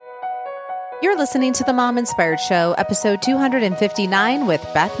You're listening to The Mom Inspired Show, episode 259 with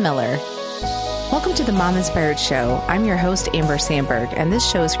Beth Miller. Welcome to The Mom Inspired Show. I'm your host, Amber Sandberg, and this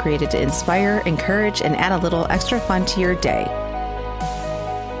show is created to inspire, encourage, and add a little extra fun to your day.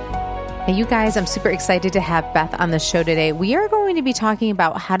 Hey, you guys, I'm super excited to have Beth on the show today. We are going to be talking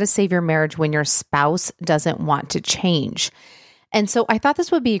about how to save your marriage when your spouse doesn't want to change. And so I thought this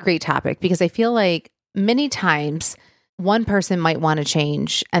would be a great topic because I feel like many times one person might want to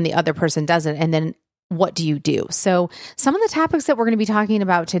change and the other person doesn't. And then what do you do? So some of the topics that we're going to be talking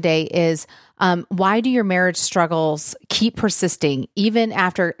about today is why do your marriage struggles keep persisting even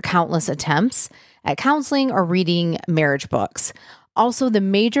after countless attempts at counseling or reading marriage books? Also, the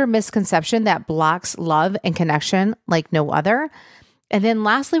major misconception that blocks love and connection like no other. And then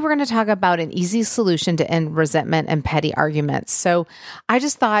lastly, we're going to talk about an easy solution to end resentment and petty arguments. So I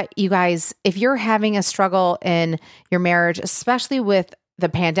just thought, you guys, if you're having a struggle in your marriage, especially with the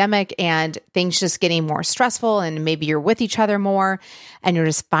pandemic and things just getting more stressful, and maybe you're with each other more and you're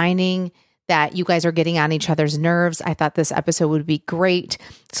just finding that you guys are getting on each other's nerves, I thought this episode would be great.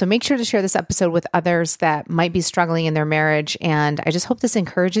 So make sure to share this episode with others that might be struggling in their marriage. And I just hope this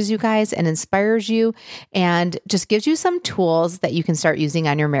encourages you guys and inspires you and just gives you some tools that you can start using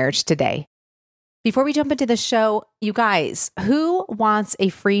on your marriage today. Before we jump into the show, you guys, who wants a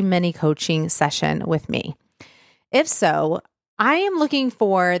free mini coaching session with me? If so, I am looking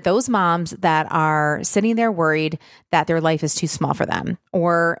for those moms that are sitting there worried that their life is too small for them.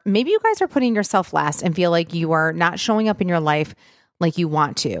 Or maybe you guys are putting yourself last and feel like you are not showing up in your life like you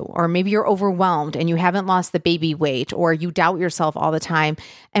want to. Or maybe you're overwhelmed and you haven't lost the baby weight, or you doubt yourself all the time.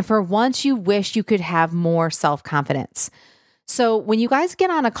 And for once you wish you could have more self-confidence. So when you guys get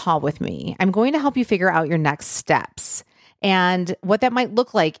on a call with me, I'm going to help you figure out your next steps. And what that might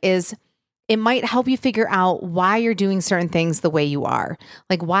look like is it might help you figure out why you're doing certain things the way you are.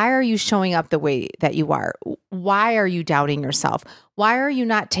 Like, why are you showing up the way that you are? Why are you doubting yourself? Why are you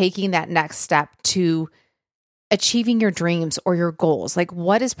not taking that next step to achieving your dreams or your goals? Like,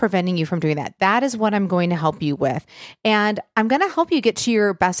 what is preventing you from doing that? That is what I'm going to help you with. And I'm going to help you get to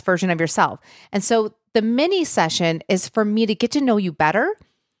your best version of yourself. And so the mini session is for me to get to know you better.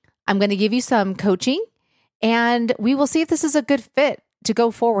 I'm going to give you some coaching and we will see if this is a good fit to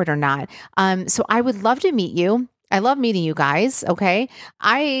go forward or not. So I would love to meet you. I love meeting you guys. Okay.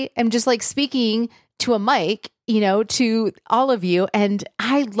 I am just like speaking to a mic, to all of you. And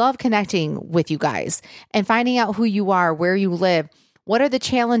I love connecting with you guys and finding out who you are, where you live. What are the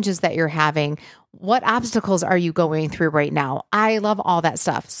challenges that you're having? What obstacles are you going through right now? I love all that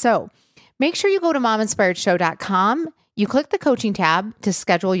stuff. So make sure you go to mominspiredshow.com. You click the coaching tab to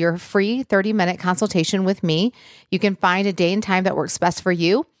schedule your free 30-minute consultation with me. You can find a day and time that works best for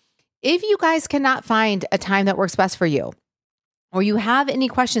you. If you guys cannot find a time that works best for you, or you have any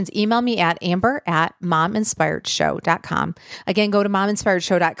questions, email me at amber@mominspiredshow.com. Again, go to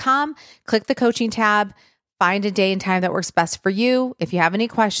mominspiredshow.com, click the coaching tab, find a day and time that works best for you. If you have any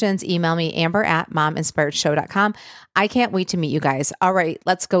questions, email me amber@mominspiredshow.com. I can't wait to meet you guys. All right,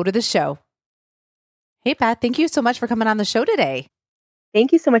 let's go to the show. Hey, Beth, thank you so much for coming on the show today.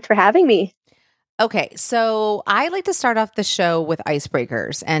 Thank you so much for having me. Okay, so I like to start off the show with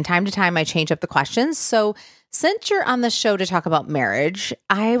icebreakers, and time to time I change up the questions. So since you're on the show to talk about marriage,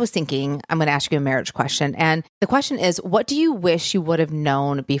 I was thinking I'm going to ask you a marriage question. And the question is, what do you wish you would have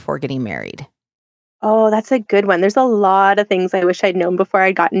known before getting married? Oh, that's a good one. There's a lot of things I wish I'd known before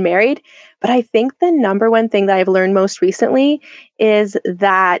I'd gotten married. But I think the number one thing that I've learned most recently is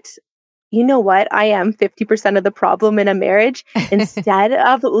that you know what? I am 50% of the problem in a marriage. Instead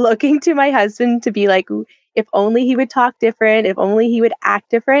of looking to my husband to be like, if only he would talk different, if only he would act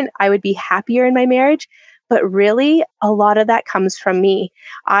different, I would be happier in my marriage. But really, a lot of that comes from me.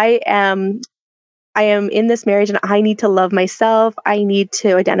 I am in this marriage and I need to love myself. I need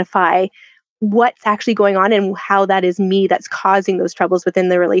to identify what's actually going on and how that is me that's causing those troubles within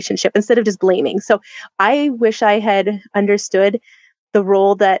the relationship instead of just blaming. So I wish I had understood the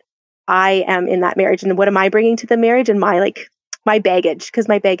role that I am in that marriage and what am I bringing to the marriage and my baggage, because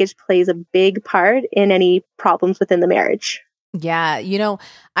my baggage plays a big part in any problems within the marriage. Yeah.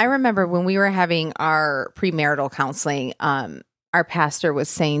 I remember when we were having our premarital counseling, our pastor was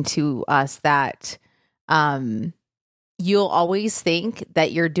saying to us that you'll always think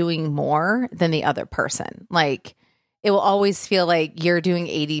that you're doing more than the other person. Like, it will always feel like you're doing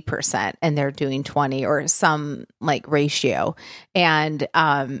 80% and they're doing 20 or some like ratio. And,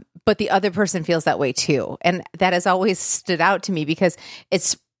 but the other person feels that way too. And that has always stood out to me because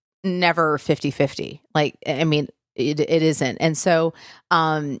it's never 50-50. Like, I mean, it isn't. And so,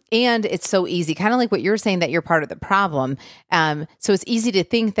 and it's so easy, kind of like what you're saying, that you're part of the problem. So it's easy to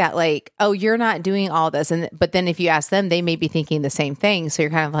think that like, oh, you're not doing all this. But then if you ask them, they may be thinking the same thing. So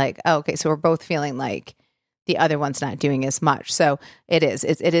you're kind of like, oh, okay. So we're both feeling like the other one's not doing as much. So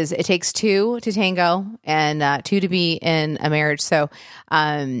it takes two to tango and two to be in a marriage. So,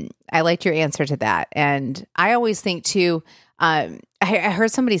 I liked your answer to that. And I always think too, I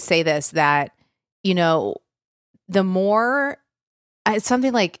heard somebody say this, that, the more, it's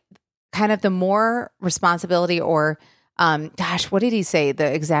something like kind of the more responsibility or, what did he say?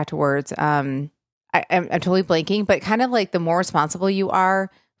 The exact words. I'm totally blanking, but kind of like the more responsible you are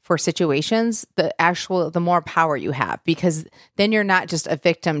for situations, the more power you have, because then you're not just a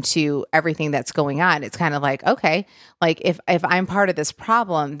victim to everything that's going on. It's kind of like, okay, like if I'm part of this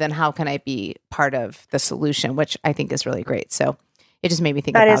problem, then how can I be part of the solution, which I think is really great. So it just made me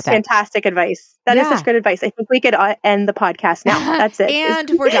think about that. That is fantastic advice. That is such good advice. I think we could end the podcast now. That's it. And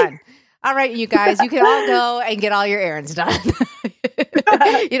we're done. All right, you guys, you can all go and get all your errands done.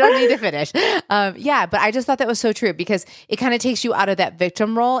 You don't need to finish. But I just thought that was so true, because it kind of takes you out of that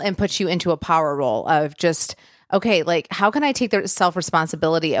victim role and puts you into a power role of just, okay, like how can I take the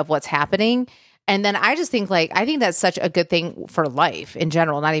self-responsibility of what's happening? And then I just think I think that's such a good thing for life in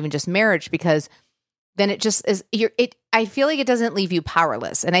general, not even just marriage, because then it just is, I feel like it doesn't leave you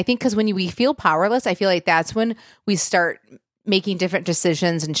powerless. And I think because when we feel powerless, I feel like that's when we start making different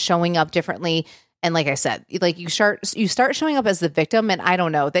decisions and showing up differently. And like I said, like you start showing up as the victim, and I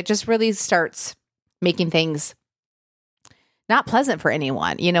don't know, that just really starts making things not pleasant for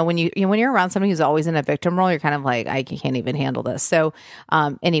anyone. When you're around somebody who's always in a victim role, you're kind of like, I can't even handle this. So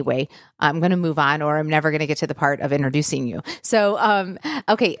anyway, I'm going to move on, or I'm never going to get to the part of introducing you. So,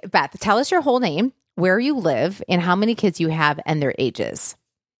 okay, Beth, tell us your whole name, where you live, and how many kids you have and their ages.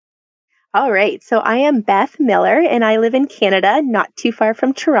 All right. So I am Beth Miller, and I live in Canada, not too far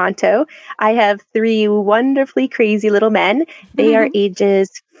from Toronto. I have 3 wonderfully crazy little men. They are ages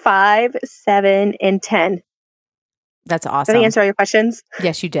 5, 7, and 10. That's awesome. Did I answer all your questions?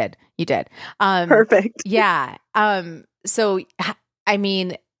 Yes, you did. You did. Perfect. Yeah. So, I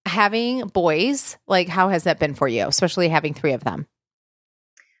mean, having boys, like, how has that been for you, especially having 3 of them?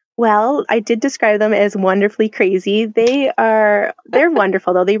 Well, I did describe them as wonderfully crazy. They're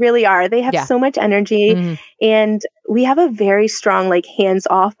wonderful though. They really are. They have so much energy, and we have a very strong, like,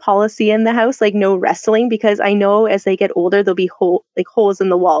 hands-off policy in the house, like no wrestling, because I know as they get older, there'll be holes in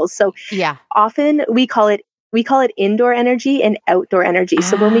the walls. So often we call it indoor energy and outdoor energy.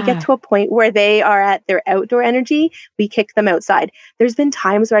 So when we get to a point where they are at their outdoor energy, we kick them outside. There's been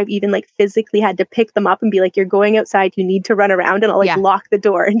times where I've even physically had to pick them up and be like, you're going outside, you need to run around, and I'll lock the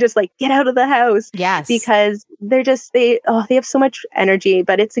door and just get out of the house. Yes. Because they're just, they have so much energy,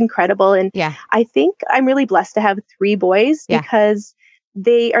 but it's incredible. And I think I'm really blessed to have 3 boys because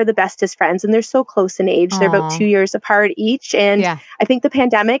they are the bestest friends, and they're so close in age. They're about 2 years apart each. And I think the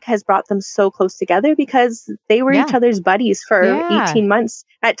pandemic has brought them so close together because they were each other's buddies for 18 months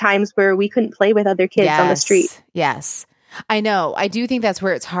at times where we couldn't play with other kids on the street. Yes. I know. I do think that's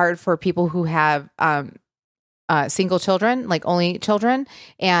where it's hard for people who have single children, like only children,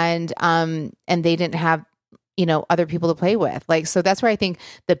 and they didn't have, other people to play with. So that's where I think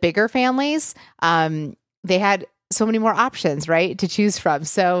the bigger families, they had so many more options, right, to choose from.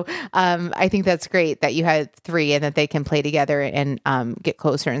 So I think that's great that you had 3 and that they can play together and get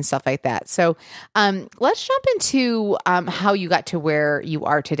closer and stuff like that. So let's jump into how you got to where you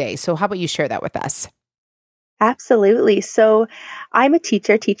are today. So how about you share that with us? Absolutely. So I'm a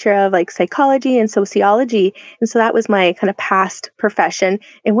teacher of psychology and sociology. And so that was my kind of past profession.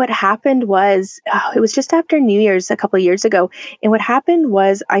 And what happened was, it was just after New Year's a couple of years ago. And what happened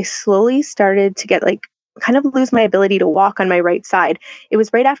was I slowly started to get kind of lose my ability to walk on my right side. It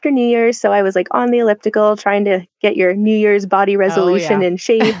was right after New Year's. So I was on the elliptical trying to get your New Year's body resolution in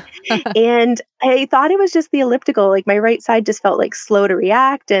shape. And I thought it was just the elliptical. My right side just felt slow to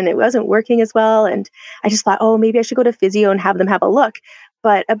react and it wasn't working as well. And I just thought, oh, maybe I should go to physio and have them have a look.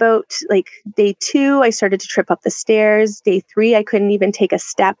 But about day 2, I started to trip up the stairs. Day 3, I couldn't even take a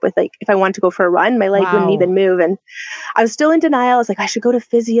step with if I wanted to go for a run, my leg wouldn't even move. And I was still in denial. I was I should go to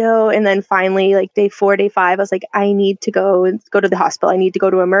physio. And then finally, day 4, day 5, I was I need to go to the hospital. I need to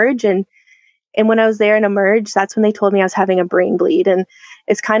go to Emerge. And when I was there in Emerge, that's when they told me I was having a brain bleed. And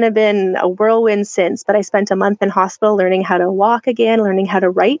it's kind of been a whirlwind since, but I spent a month in hospital learning how to walk again, learning how to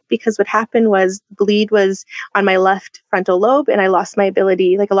write, because what happened was the bleed was on my left frontal lobe and I lost my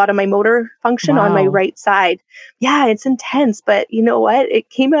ability, a lot of my motor function on my right side. Yeah, it's intense, but you know what? It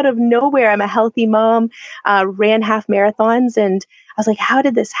came out of nowhere. I'm a healthy mom, ran half marathons, and I was how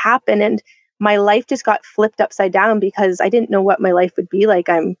did this happen? And my life just got flipped upside down because I didn't know what my life would be like.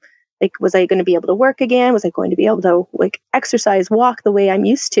 Was I going to be able to work again? Was I going to be able to like exercise, walk the way I'm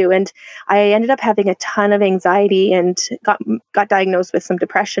used to? And I ended up having a ton of anxiety and got diagnosed with some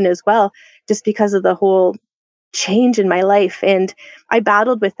depression as well, just because of the whole change in my life. And I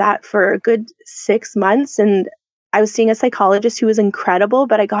battled with that for a good 6 months. And I was seeing a psychologist who was incredible,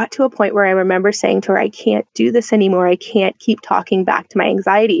 but I got to a point where I remember saying to her, I can't do this anymore. I can't keep talking back to my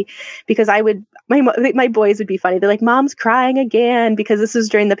anxiety, because my boys would be funny. They're like, Mom's crying again, because this was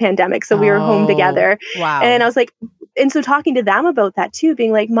during the pandemic. So we were home together. Wow. And I was like, and so talking to them about that too,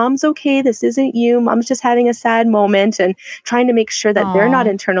 being like, Mom's okay. This isn't you. Mom's just having a sad moment, and trying to make sure that they're not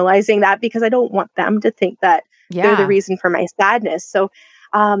internalizing that, because I don't want them to think that they're the reason for my sadness. So,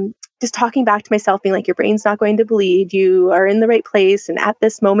 just talking back to myself, being like, your brain's not going to bleed. You are in the right place. And at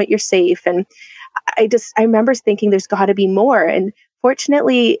this moment, you're safe. And I remember thinking there's got to be more. And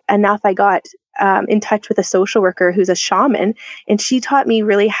fortunately enough, I got in touch with a social worker who's a shaman. And she taught me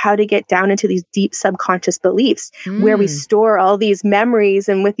really how to get down into these deep subconscious beliefs where we store all these memories.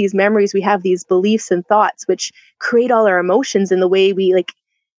 And with these memories, we have these beliefs and thoughts, which create all our emotions in the way we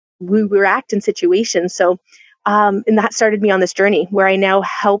react in situations. So, and that started me on this journey where I now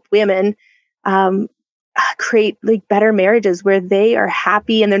help women create like better marriages where they are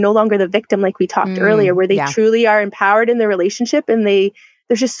happy and they're no longer the victim, like we talked earlier, where they truly are empowered in their relationship, and they're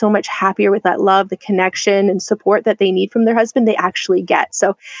just so much happier with that love, the connection and support that they need from their husband, they actually get.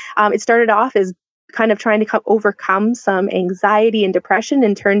 So it started off as kind of trying to overcome some anxiety and depression,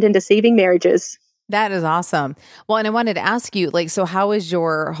 and turned into saving marriages. That is awesome. Well, and I wanted to ask you, like, so how is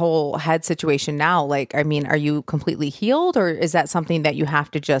your whole head situation now? Like, I mean, are you completely healed, or is that something that you have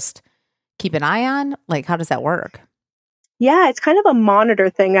to just keep an eye on? Like, how does that work? Yeah, it's kind of a monitor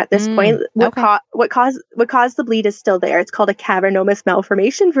thing at this point. What caused the bleed is still there. It's called a cavernomatous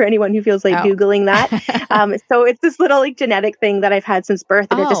malformation, for anyone who feels like Googling that. So it's this little like genetic thing that I've had since birth,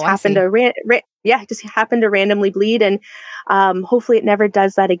 and it just happened to happened to randomly bleed, and hopefully it never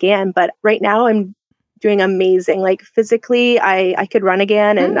does that again. But right now I'm doing amazing. Like physically, I could run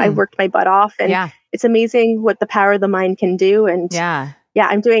again, and I worked my butt off, and it's amazing what the power of the mind can do. And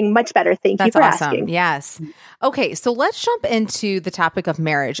I'm doing much better. Thank you for asking. Yes. Okay. So let's jump into the topic of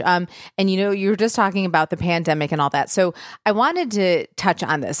marriage. And you were just talking about the pandemic and all that. So I wanted to touch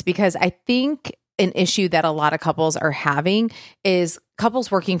on this because I think an issue that a lot of couples are having is couples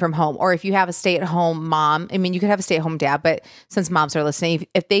working from home, or if you have a stay-at-home mom, I mean, you could have a stay-at-home dad, but since moms are listening,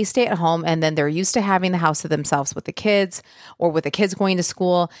 if they stay at home and then they're used to having the house to themselves with the kids, or with the kids going to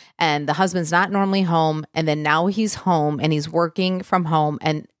school, and the husband's not normally home, and then now he's home and he's working from home,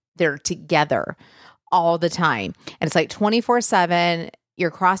 and they're together all the time. And it's like 24/7, you're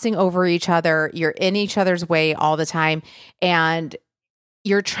crossing over each other, you're in each other's way all the time, and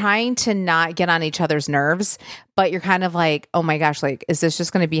you're trying to not get on each other's nerves, but you're kind of like, oh my gosh, like, is this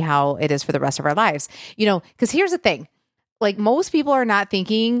just going to be how it is for the rest of our lives? Because here's the thing. Like, most people are not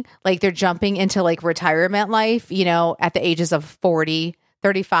thinking like they're jumping into like retirement life, at the ages of 40,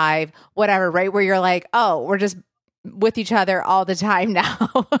 35, whatever, right? Where you're like, oh, we're just with each other all the time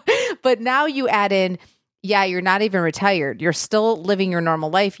now. But now you add in, you're not even retired. You're still living your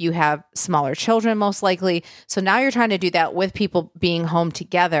normal life. You have smaller children, most likely. So now you're trying to do that with people being home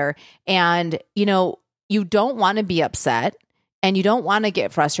together. And, you don't want to be upset, and you don't want to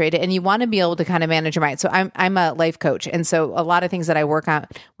get frustrated, and you want to be able to kind of manage your mind. So I'm a life coach. And so a lot of things that I work on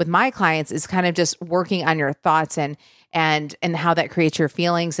with my clients is kind of just working on your thoughts and how that creates your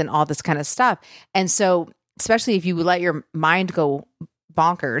feelings and all this kind of stuff. And so, especially if you let your mind go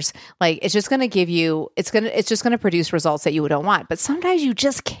bonkers, like, it's just going to give you, it's just going to produce results that you don't want. But sometimes you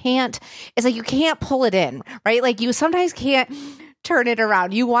just can't, it's like you can't pull it in, right? Like, you sometimes can't turn it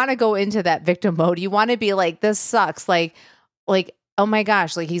around. You want to go into that victim mode. You want to be like, this sucks. Like, oh my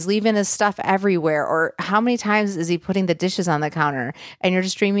gosh, like, he's leaving his stuff everywhere. Or how many times is he putting the dishes on the counter? And you're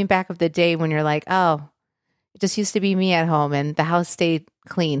just dreaming back of the day when you're like, oh, it just used to be me at home and the house stayed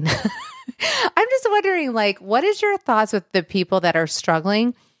clean. I'm just wondering, like, what is your thoughts with the people that are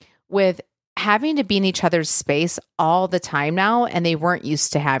struggling with having to be in each other's space all the time now, and they weren't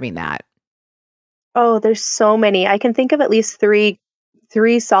used to having that? Oh, there's so many. I can think of at least three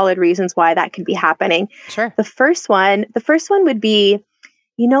solid reasons why that could be happening. Sure. The first one would be,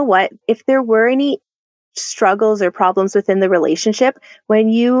 you know what, if there were any struggles or problems within the relationship, when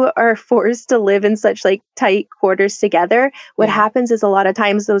you are forced to live in such like tight quarters together, what happens is a lot of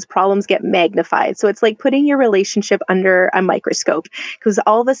times those problems get magnified. So it's like putting your relationship under a microscope, because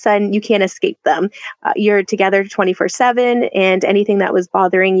all of a sudden you can't escape them. You're together 24/7, and anything that was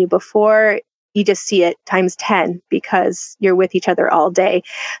bothering you before you just see it times 10 because you're with each other all day.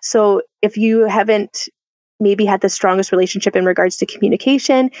 So if you haven't maybe had the strongest relationship in regards to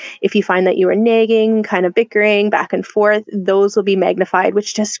communication, if you find that you are nagging, kind of bickering back and forth, those will be magnified,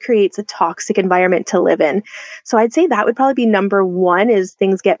 which just creates a toxic environment to live in. So I'd say that would probably be number one, is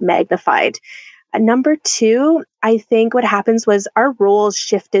things get magnified. Number two, I think what happens was our roles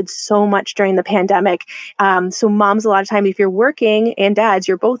shifted so much during the pandemic. So moms, a lot of times, if you're working, and dads,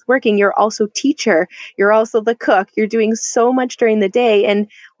 you're both working, you're also teacher, you're also the cook, you're doing so much during the day. And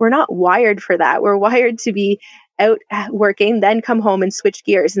we're not wired for that. We're wired to be out working, then come home and switch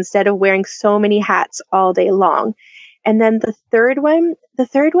gears instead of wearing so many hats all day long. And then the third one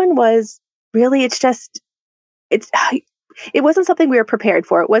was really, it wasn't something we were prepared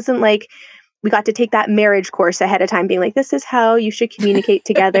for. It wasn't like we got to take that marriage course ahead of time, being like, this is how you should communicate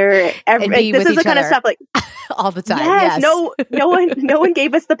together. This is the kind of stuff like all the time. Yes. No one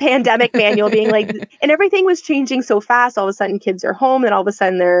gave us the pandemic manual, being like, and everything was changing so fast. All of a sudden kids are home, and all of a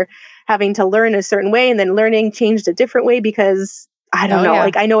sudden they're having to learn a certain way, and then learning changed a different way because I don't know. Yeah.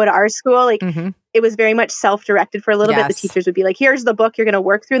 Like I know at our school, it was very much self-directed for a little bit. The teachers would be like, here's the book you're going to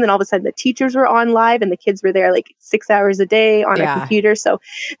work through. And then all of a sudden the teachers were on live and the kids were there like 6 hours a day on a computer. So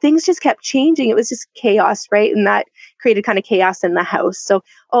things just kept changing. It was just chaos, right? And that created kind of chaos in the house. So,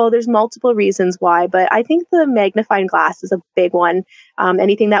 there's multiple reasons why, but I think the magnifying glass is a big one.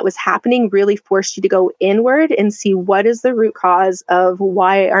 Anything that was happening really forced you to go inward and see what is the root cause of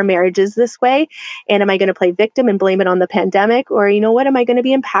why our marriage is this way. And am I going to play victim and blame it on the pandemic? Or, you know what, am I going to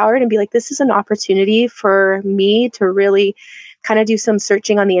be empowered and be like, this is an opportunity for me to really kind of do some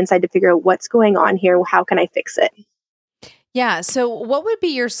searching on the inside to figure out what's going on here. How can I fix it? Yeah. So what would be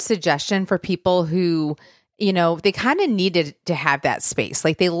your suggestion for people who, they kind of needed to have that space?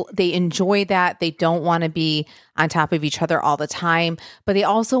 Like they enjoy that. They don't want to be on top of each other all the time, but they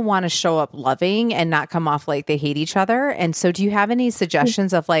also want to show up loving and not come off like they hate each other. And so do you have any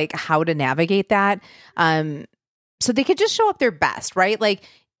suggestions of like how to navigate that? So they could just show up their best, right? Like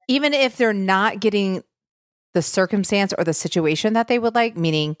even if they're not getting the circumstance or the situation that they would like,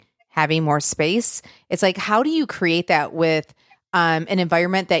 meaning having more space, it's like, how do you create that with an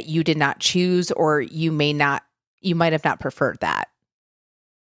environment that you did not choose, or you might have not preferred that?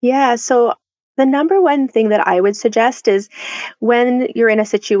 Yeah. So the number one thing that I would suggest is when you're in a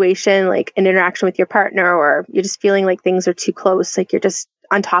situation like an interaction with your partner, or you're just feeling like things are too close, like you're just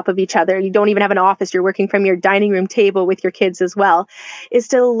on top of each other, you don't even have an office, you're working from your dining room table with your kids as well, is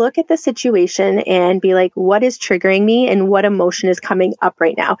to look at the situation and be like, what is triggering me and what emotion is coming up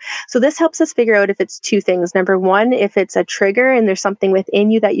right now? So this helps us figure out if it's two things. Number one, if it's a trigger and there's something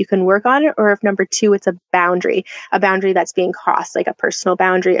within you that you can work on, or if number two, it's a boundary that's being crossed, like a personal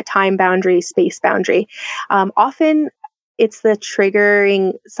boundary, a time boundary, space boundary. Often it's the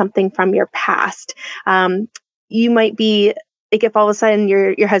triggering something from your past. You might be like, if all of a sudden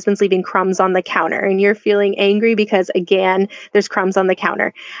your husband's leaving crumbs on the counter and you're feeling angry because, again, there's crumbs on the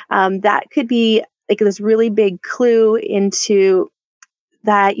counter. That could be like this really big clue into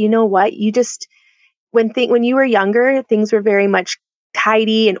that, you know what, you just, when you were younger, things were very much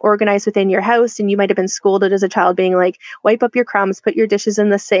tidy and organized within your house, and you might have been scolded as a child being like, wipe up your crumbs, put your dishes in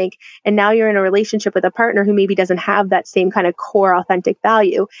the sink. And now you're in a relationship with a partner who maybe doesn't have that same kind of core authentic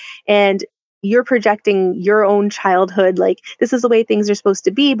value. And you're projecting your own childhood, like this is the way things are supposed to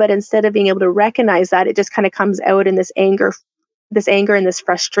be. But instead of being able to recognize that, it just kind of comes out in this anger and this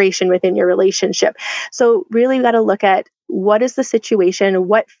frustration within your relationship. So really you got to look at what is the situation,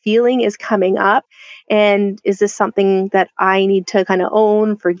 what feeling is coming up, and is this something that I need to kind of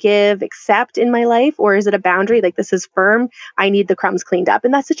own, forgive, accept in my life, or is it a boundary? Like, this is firm, I need the crumbs cleaned up.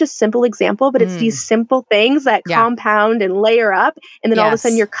 And that's such a simple example, but it's these simple things that compound and layer up, and then all of a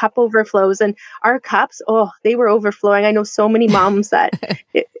sudden your cup overflows. And our cups, they were overflowing. I know so many moms that,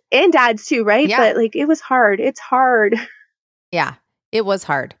 and dads too, right? Yeah. But like, it was hard. It's hard. Yeah, it was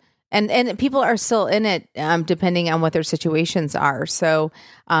hard. And people are still in it, depending on what their situations are. So,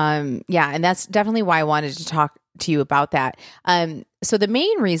 and that's definitely why I wanted to talk to you about that. So the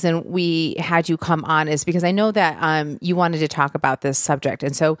main reason we had you come on is because I know that you wanted to talk about this subject.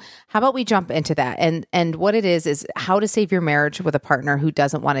 And so how about we jump into that? And what it is how to save your marriage with a partner who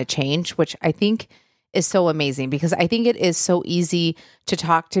doesn't want to change, which I think is so amazing, because I think it is so easy to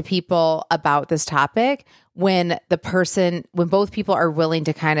talk to people about this topic when both people are willing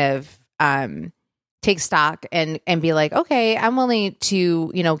to kind of take stock and be like, okay, I'm willing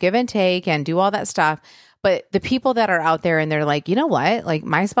to, give and take and do all that stuff. But the people that are out there and they're like, you know what, like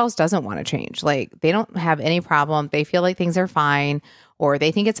my spouse doesn't want to change. Like they don't have any problem. They feel like things are fine, or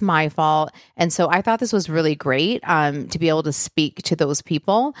they think it's my fault. And so I thought this was really great to be able to speak to those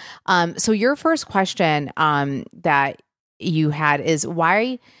people. So your first question that you had is,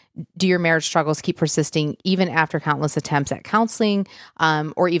 why do your marriage struggles keep persisting even after countless attempts at counseling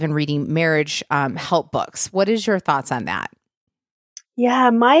or even reading marriage help books? What is your thoughts on that? Yeah,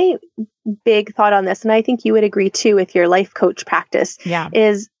 my big thought on this, and I think you would agree too with your life coach practice,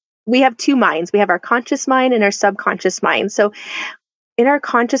 is we have two minds. We have our conscious mind and our subconscious mind. So in our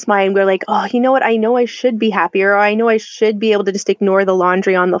conscious mind, we're like, oh, you know what? I know I should be happier, or I know I should be able to just ignore the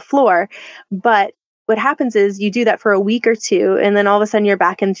laundry on the floor. But what happens is you do that for a week or two, and then all of a sudden you're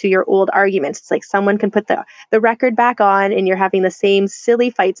back into your old arguments. It's like someone can put the record back on and you're having the same silly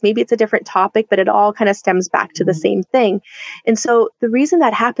fights. Maybe it's a different topic, but it all kind of stems back to the same thing. And so the reason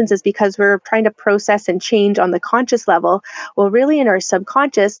that happens is because we're trying to process and change on the conscious level. Well, really in our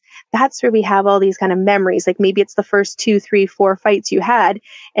subconscious, that's where we have all these kind of memories. Like maybe it's the first 2, 3, 4 fights you had.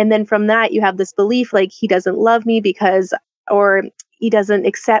 And then from that, you have this belief like he doesn't love me because, or he doesn't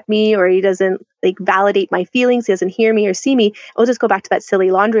accept me, or he doesn't like validate my feelings. He doesn't hear me or see me. I'll just go back to that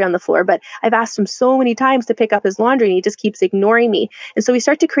silly laundry on the floor. But I've asked him so many times to pick up his laundry and he just keeps ignoring me. And so we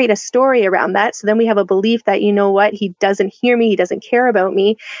start to create a story around that. So then we have a belief that, you know what, he doesn't hear me. He doesn't care about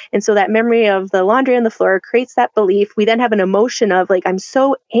me. And so that memory of the laundry on the floor creates that belief. We then have an emotion of like, I'm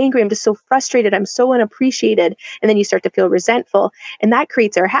so angry. I'm just so frustrated. I'm so unappreciated. And then you start to feel resentful. And that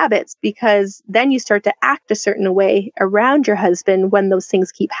creates our habits, because then you start to act a certain way around your husband when those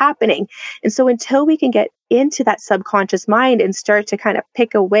things keep happening. And so until we can get into that subconscious mind and start to kind of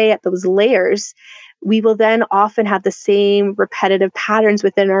pick away at those layers, we will then often have the same repetitive patterns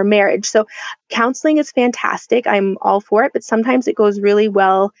within our marriage. So counseling is fantastic. I'm all for it, but sometimes it goes really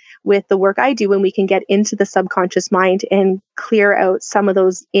well with the work I do when we can get into the subconscious mind and clear out some of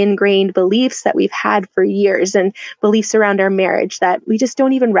those ingrained beliefs that we've had for years, and beliefs around our marriage that we just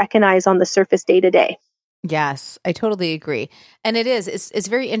don't even recognize on the surface day to day. Yes, I totally agree. And it's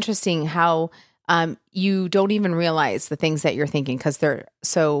very interesting how you don't even realize the things that you're thinking, because they're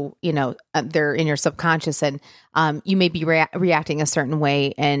so, they're in your subconscious, and you may be reacting a certain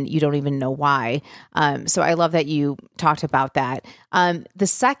way and you don't even know why. So I love that you talked about that. The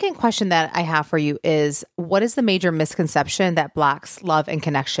second question that I have for you is, what is the major misconception that blocks love and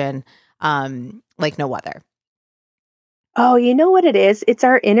connection like no other? Oh, you know what it is? It's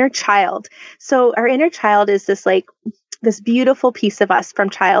our inner child. So our inner child is this beautiful piece of us from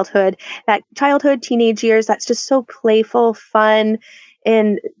childhood, teenage years, that's just so playful, fun,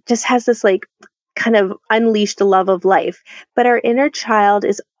 and just has this like kind of unleashed love of life. But our inner child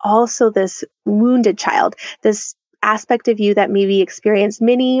is also this wounded child, this aspect of you that maybe experienced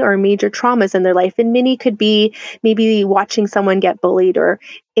many or major traumas in their life. And many could be maybe watching someone get bullied, or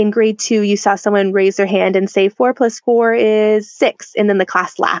in grade 2, you saw someone raise their hand and say 4 + 4 is 6. And then the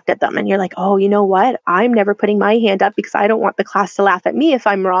class laughed at them. And you're like, oh, you know what? I'm never putting my hand up because I don't want the class to laugh at me if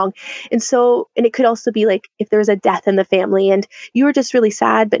I'm wrong. And it could also be like if there was a death in the family and you were just really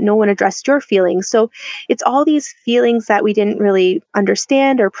sad, but no one addressed your feelings. So it's all these feelings that we didn't really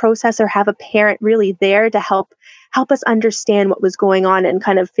understand or process, or have a parent really there to help us understand what was going on and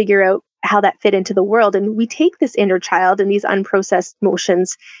kind of figure out how that fit into the world. And we take this inner child and these unprocessed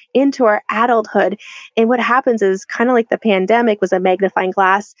emotions into our adulthood. And what happens is, kind of like the pandemic was a magnifying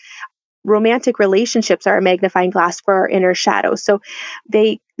glass, romantic relationships are a magnifying glass for our inner shadow. So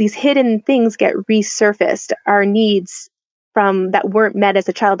these hidden things get resurfaced, our needs from that weren't met as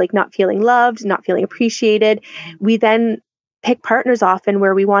a child, like not feeling loved, not feeling appreciated. We then pick partners often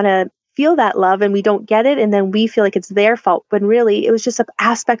where we want to feel that love and we don't get it, and then we feel like it's their fault, when really it was just an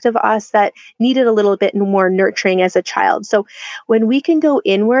aspect of us that needed a little bit more nurturing as a child. So when we can go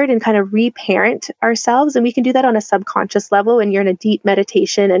inward and kind of reparent ourselves, and we can do that on a subconscious level, and you're in a deep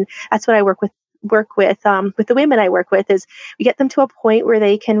meditation, and that's what I work with the women I work with, is we get them to a point where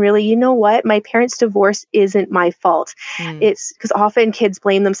they can really, you know what, my parents' divorce isn't my fault. It's because often kids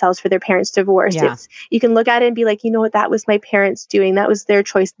blame themselves for their parents' divorce. Yeah. You can look at it and be like, you know what, that was my parents' doing. That was their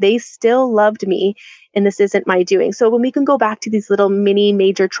choice. They still loved me, and this isn't my doing. So when we can go back to these little mini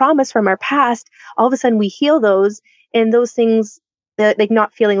major traumas from our past, all of a sudden we heal those, and those things, like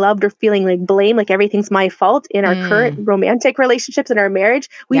not feeling loved or feeling like blame, like everything's my fault in our current romantic relationships in our marriage,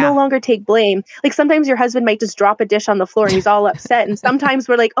 we no longer take blame. Like sometimes your husband might just drop a dish on the floor and he's all upset. And sometimes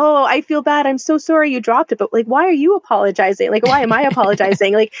we're like, oh, I feel bad. I'm so sorry you dropped it. But like, why are you apologizing? Like, why am I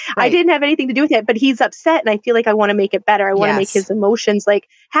apologizing? Like, right. I didn't have anything to do with it, but he's upset. And I feel like I want to make it better. I want to make his emotions like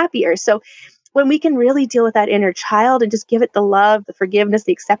happier. So when we can really deal with that inner child and just give it the love, the forgiveness,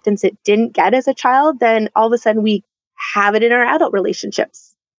 the acceptance it didn't get as a child, then all of a sudden we have it in our adult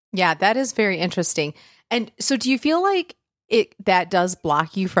relationships. Yeah, that is very interesting. And so do you feel like that does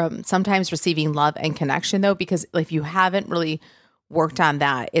block you from sometimes receiving love and connection though, because if you haven't really worked on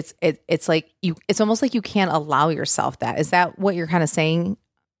that, it's like it's almost like you can't allow yourself that. Is that what you're kind of saying?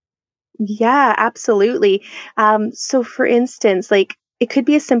 Yeah, absolutely. So for instance, like it could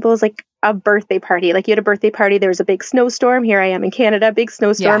be as simple as like a birthday party. Like you had a birthday party, there was a big snowstorm. Here I am in Canada, big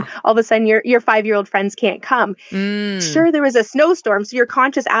snowstorm. Yeah. All of a sudden your 5-year-old friends can't come. Mm, Sure, there was a snowstorm. So your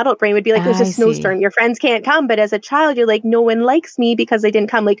conscious adult brain would be like, there's a I see. snowstorm. Your friends can't come. But as a child, you're like, no one likes me because they didn't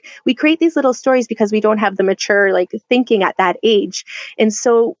come. Like we create these little stories because we don't have the mature like thinking at that age. And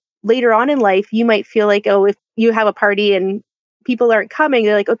so later on in life, you might feel like, oh, if you have a party and people aren't coming,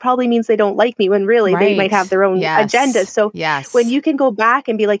 they're like, oh, it probably means they don't like me, when really they might have Right. their own agenda. Yes. So when Yes. you can go back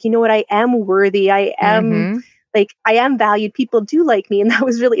and be like, you know what, I am worthy. I am Mm-hmm. like, I am valued. People do like me. And that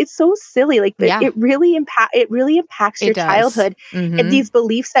was really, it's so silly. Like Yeah, it really impacts it your does. childhood and Mm-hmm. these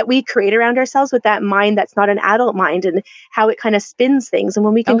beliefs that we create around ourselves with that mind that's not an adult mind, and how it kind of spins things. And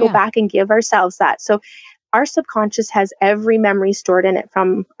when we can Oh go yeah. back and give ourselves that. So our subconscious has every memory stored in it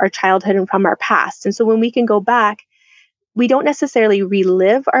from our childhood and from our past. And so when we can go back, we don't necessarily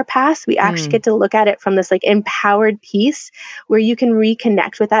relive our past. We actually Mm. get to look at it from this like empowered piece where you can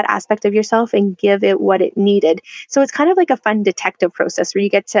reconnect with that aspect of yourself and give it what it needed. So it's kind of like a fun detective process where you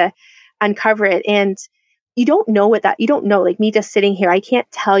get to uncover it. And you don't know, like me just sitting here, I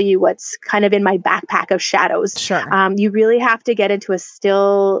can't tell you what's kind of in my backpack of shadows. Sure. You really have to get into a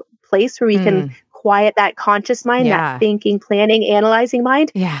still place where you can Mm. quiet that conscious mind, that Yeah. thinking, planning, analyzing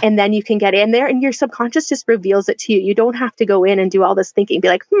mind, Yeah. and then you can get in there and your subconscious just reveals it to you. You don't have to go in and do all this thinking, be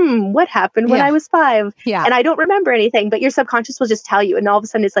like, what happened when Yeah. I was 5? Yeah. And I don't remember anything, but your subconscious will just tell you. And all of a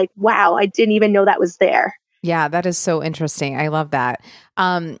sudden it's like, wow, I didn't even know that was there. Yeah, that is so interesting. I love that.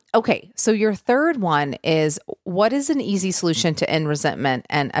 Okay, so your third one is, what is an easy solution to end resentment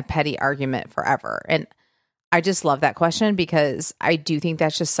and a petty argument forever? And I just love that question because I do think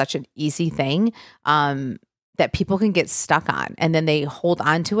that's just such an easy thing that people can get stuck on, and then they hold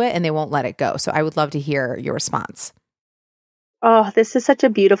on to it and they won't let it go. So I would love to hear your response. Oh, this is such a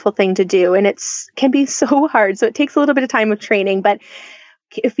beautiful thing to do. And it's can be so hard. So it takes a little bit of time of training, but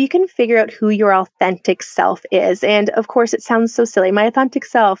if you can figure out who your authentic self is, and of course it sounds so silly, my authentic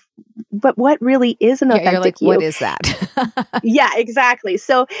self, but what really is an Yeah, you're like, authentic what you? is that? Yeah, exactly.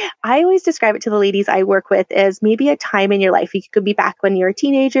 So I always describe it to the ladies I work with as maybe a time in your life. It could be back when you're a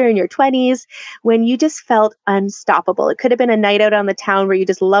teenager in your 20s, when you just felt unstoppable. It could have been a night out on the town where you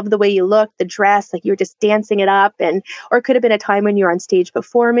just loved the way you looked, the dress, like you were just dancing it up. Or it could have been a time when you're on stage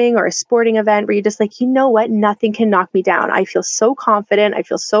performing or a sporting event where you're just like, you know what? Nothing can knock me down. I feel so confident. I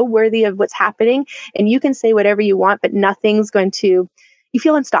feel so worthy of what's happening. And you can say whatever you want, but nothing's going to, you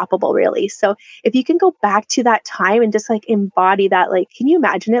feel unstoppable, really. So if you can go back to that time and just like embody that, like, can you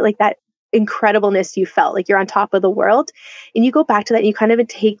imagine it? Like that incredibleness you felt like you're on top of the world, and you go back to that and you kind of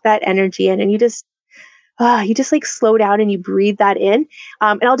take that energy in and you just like slow down and you breathe that in.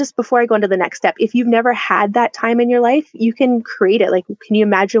 And I'll just, before I go into the next step, if you've never had that time in your life, you can create it. Like, can you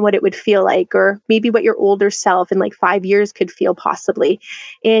imagine what it would feel like, or maybe what your older self in like 5 years could feel possibly?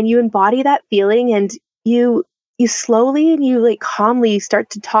 And you embody that feeling, and you slowly and you like calmly start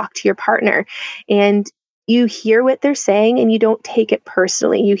to talk to your partner, and you hear what they're saying and you don't take it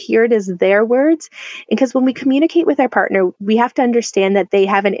personally. You hear it as their words. And because when we communicate with our partner, we have to understand that they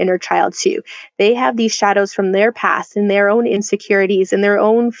have an inner child too. They have these shadows from their past and their own insecurities and their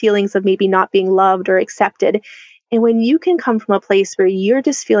own feelings of maybe not being loved or accepted. And when you can come from a place where you're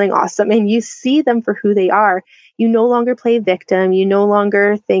just feeling awesome and you see them for who they are, you no longer play victim. You no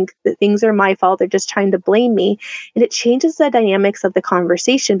longer think that things are my fault. They're just trying to blame me. And it changes the dynamics of the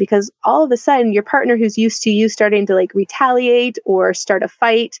conversation, because all of a sudden your partner who's used to you starting to like retaliate or start a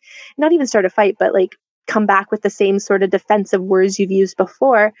fight, not even start a fight, but like come back with the same sort of defensive words you've used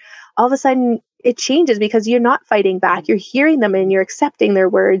before, all of a sudden it changes because you're not fighting back. You're hearing them and you're accepting their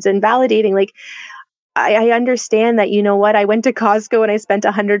words and validating, like, I understand that, you know what, I went to Costco and I spent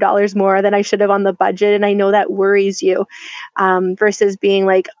 $100 more than I should have on the budget. And I know that worries you, versus being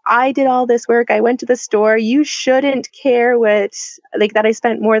like, I did all this work. I went to the store. You shouldn't care like that I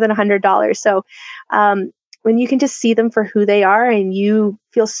spent more than $100. So when you can just see them for who they are and you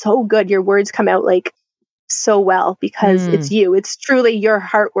feel so good, your words come out like so well because it's Mm. you. It's truly your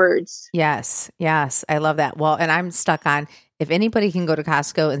heart words. Yes, yes, I love that. Well, and I'm stuck on, if anybody can go to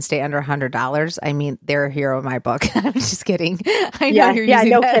Costco and stay under $100, I mean, they're a hero in my book. I'm just kidding. I know you're using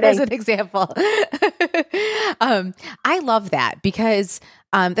No that as kidding. an example. I love that because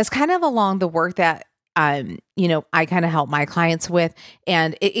that's kind of along the work that I kind of help my clients with.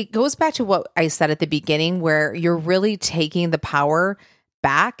 And it goes back to what I said at the beginning, where you're really taking the power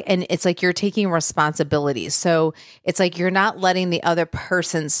back, and it's like you're taking responsibility. So it's like you're not letting the other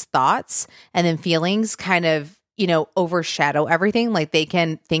person's thoughts and then feelings kind of, overshadow everything. Like they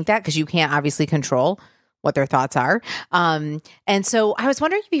can think that because you can't obviously control what their thoughts are. And so I was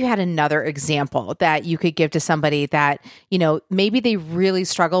wondering if you had another example that you could give to somebody that, maybe they really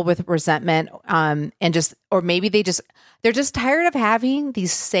struggle with resentment, or maybe they're just tired of having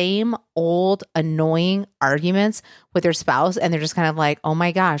these same old annoying arguments with their spouse. And they're just kind of like, oh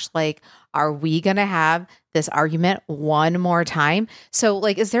my gosh, like, are we going to have this argument one more time? So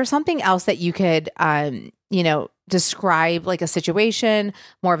like, is there something else that you could, describe like a situation,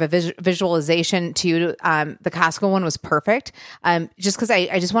 more of a visualization to you? The Costco one was perfect. Just because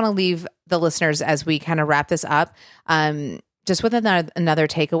I just want to leave the listeners as we kind of wrap this up, just with another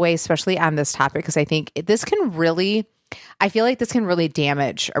takeaway, especially on this topic, because I think I feel like this can really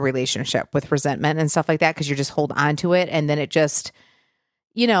damage a relationship with resentment and stuff like that, because you just hold on to it. And then it just,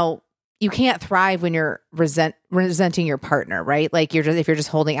 you can't thrive when you're resenting your partner, right? Like if you're just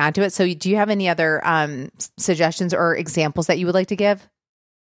holding on to it. So do you have any other suggestions or examples that you would like to give?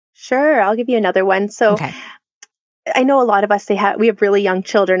 Sure. I'll give you another one. So okay. I know a lot of us, we have really young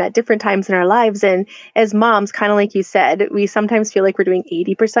children at different times in our lives. And as moms, kind of like you said, we sometimes feel like we're doing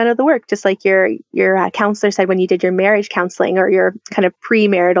 80% of the work, just like your counselor said when you did your marriage counseling or your kind of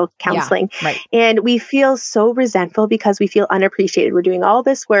premarital counseling. Yeah, right. And we feel so resentful because we feel unappreciated. We're doing all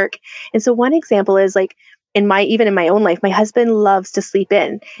this work. And so one example is like, even in my own life, my husband loves to sleep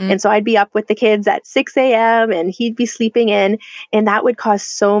in. And so I'd be up with the kids at 6 a.m. and he'd be sleeping in, and that would cause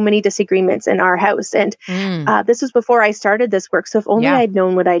so many disagreements in our house. And this was before I started this work. So if only I'd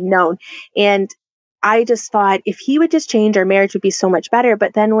known what I'd known. And I just thought if he would just change, our marriage would be so much better.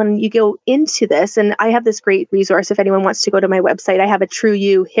 But then when you go into this, and I have this great resource, if anyone wants to go to my website, I have a True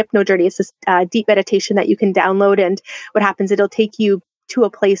You Hypno Journey. It's this deep meditation that you can download. And what happens, it'll take you to a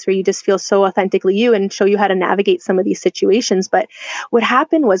place where you just feel so authentically you and show you how to navigate some of these situations. But what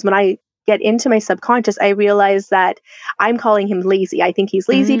happened was when I get into my subconscious, I realized that I'm calling him lazy. I think he's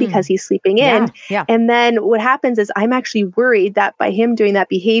lazy because he's sleeping in. Yeah. And then what happens is I'm actually worried that by him doing that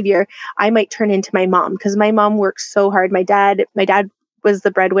behavior, I might turn into my mom, because my mom works so hard. My dad was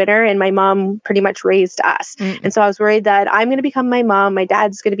the breadwinner and my mom pretty much raised us. And so I was worried that I'm going to become my mom. My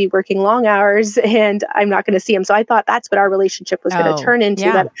dad's going to be working long hours and I'm not going to see him. So I thought that's what our relationship was going to turn into,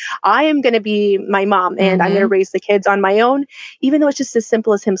 that I am going to be my mom and I'm going to raise the kids on my own, even though it's just as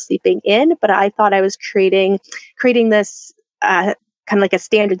simple as him sleeping in. But I thought I was creating this kind of like a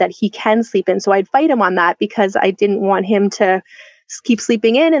standard that he can sleep in. So I'd fight him on that because I didn't want him to keep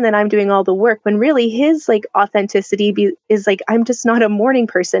sleeping in and then I'm doing all the work, when really his like authenticity is like, I'm just not a morning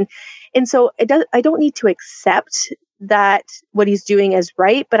person. And so I don't need to accept that what he's doing is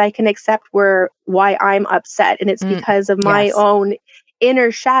right, but I can accept why I'm upset. And it's because of my own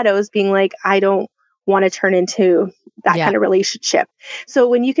inner shadows being like, I don't want to turn into that kind of relationship. So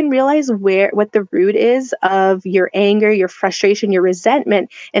when you can realize what the root is of your anger, your frustration, your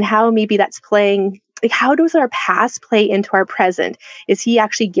resentment, and how maybe that's playing, like, how does our past play into our present? Is he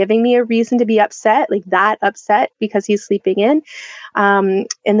actually giving me a reason to be upset, like that upset because he's sleeping in? And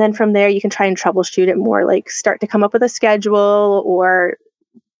then from there, you can try and troubleshoot it more, like start to come up with a schedule or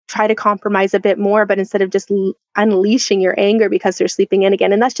try to compromise a bit more, but instead of just unleashing your anger because they're sleeping in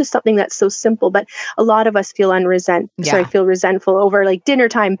again. And that's just something that's so simple, but a lot of us feel feel resentful over like dinner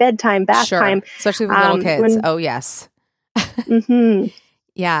time, bedtime, bath time. Especially with little kids. Oh yes.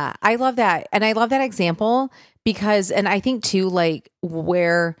 Yeah, I love that. And I love that example because, and I think too, like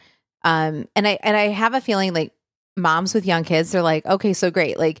where, and I have a feeling like moms with young kids, they're like, okay, so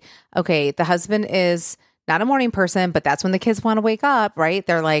great. Like, okay, the husband is not a morning person, but that's when the kids want to wake up, right?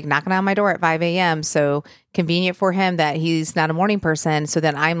 They're like knocking on my door at 5 a.m. So convenient for him that he's not a morning person. So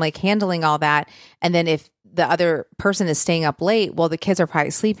then I'm like handling all that. And then if the other person is staying up late, well, the kids are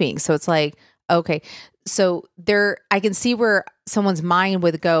probably sleeping. So it's like, okay. So I can see where someone's mind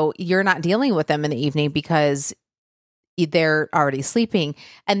would go, you're not dealing with them in the evening because they're already sleeping.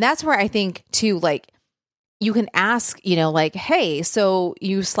 And that's where I think too, like you can ask, like, hey, so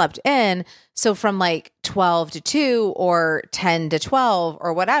you slept in. So from like 12 to 2 or 10 to 12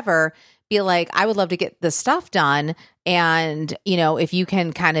 or whatever, be like, I would love to get this stuff done. And, if you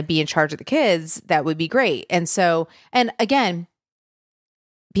can kind of be in charge of the kids, that would be great. And so, and again,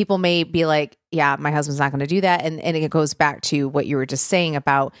 people may be like, yeah, my husband's not going to do that. And it goes back to what you were just saying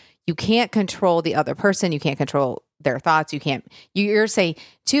about you can't control the other person. You can't control their thoughts. You're saying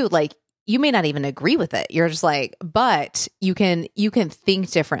too, like you may not even agree with it. You're just like, but you can think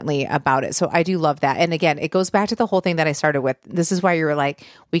differently about it. So I do love that. And again, it goes back to the whole thing that I started with. This is why you were like,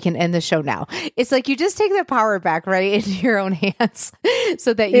 we can end the show now. It's like you just take the power back right into your own hands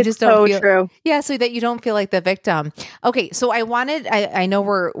so that you just don't feel true. Yeah, so that you don't feel like the victim. Okay, so I know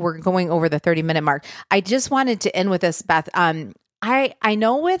we're going over the 30-minute mark. I just wanted to end with this, Beth. I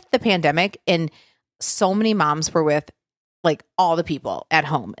know with the pandemic and so many moms were with like all the people at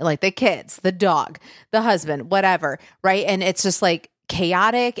home, like the kids, the dog, the husband, whatever, right? And it's just like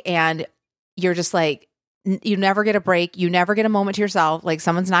chaotic and you're just like, you never get a break. You never get a moment to yourself. Like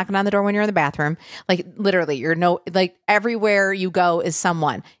someone's knocking on the door when you're in the bathroom. Like literally like everywhere you go is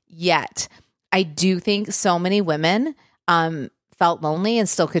someone. Yet I do think so many women felt lonely and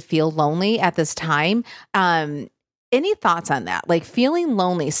still could feel lonely at this time. Any thoughts on that? Like feeling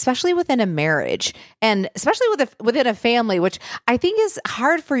lonely, especially within a marriage and especially within a family, which I think is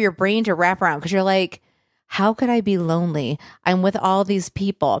hard for your brain to wrap around because you're like, how could I be lonely? I'm with all these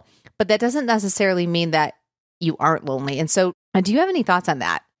people. But that doesn't necessarily mean that you aren't lonely. And so do you have any thoughts on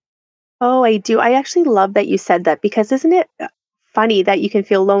that? Oh, I do. I actually love that you said that because isn't it funny that you can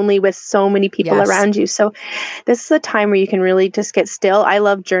feel lonely with so many people around you? So this is a time where you can really just get still. I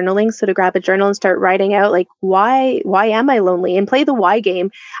love journaling. So to grab a journal and start writing out like, why am I lonely? And play the why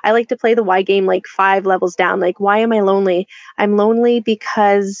game. I like to play the why game like 5 levels down. Like, why am I lonely? I'm lonely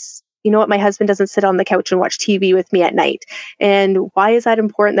because you know what? My husband doesn't sit on the couch and watch TV with me at night. And why is that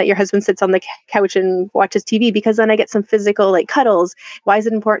important that your husband sits on the couch and watches TV? Because then I get some physical like cuddles. Why is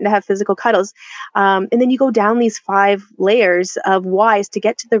it important to have physical cuddles? And then you go down these 5 layers of whys to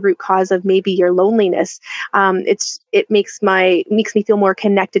get to the root cause of maybe your loneliness. It makes me feel more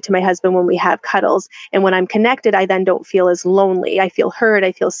connected to my husband when we have cuddles. And when I'm connected, I then don't feel as lonely. I feel heard.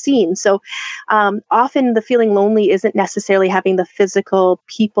 I feel seen. So often the feeling lonely isn't necessarily having the physical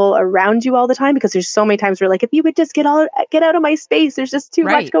people around you all the time, because there's so many times where like, if you would just get out of my space, there's just too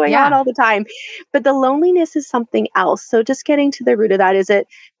much going on all the time. But the loneliness is something else. So just getting to the root of that, is it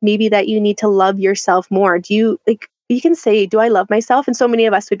maybe that you need to love yourself more? Do you like, you can say, do I love myself? And so many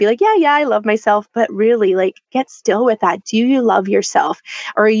of us would be like, yeah, I love myself. But really, like, get still with that. Do you love yourself?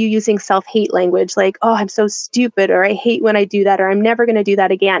 Or are you using self-hate language like, oh, I'm so stupid, or I hate when I do that, or I'm never going to do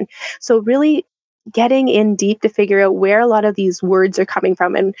that again? So really getting in deep to figure out where a lot of these words are coming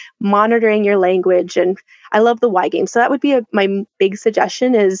from and monitoring your language. And I love the why game. So that would be my big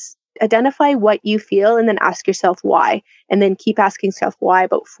suggestion is identify what you feel and then ask yourself why, and then keep asking yourself why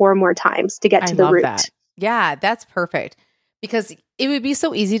about 4 more times to get to the root. That. Yeah, that's perfect. Because it would be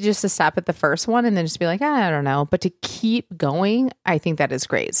so easy just to stop at the first one and then just be like, I don't know. But to keep going, I think that is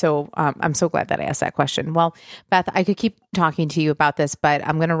great. So I'm so glad that I asked that question. Well, Beth, I could keep talking to you about this, but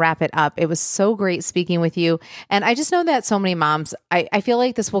I'm going to wrap it up. It was so great speaking with you. And I just know that so many moms, I feel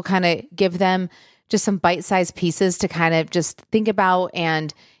like this will kind of give them just some bite-sized pieces to kind of just think about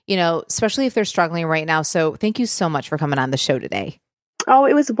and, you know, especially if they're struggling right now. So thank you so much for coming on the show today. Oh,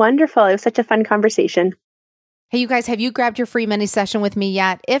 it was wonderful. It was such a fun conversation. Hey, you guys, have you grabbed your free mini session with me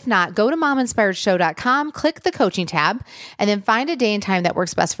yet? If not, go to mominspiredshow.com, click the coaching tab, and then find a day and time that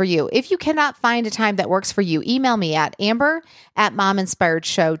works best for you. If you cannot find a time that works for you, email me at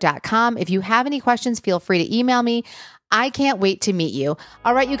amber@mominspiredshow.com. If you have any questions, feel free to email me. I can't wait to meet you.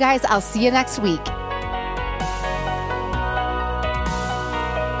 All right, you guys, I'll see you next week.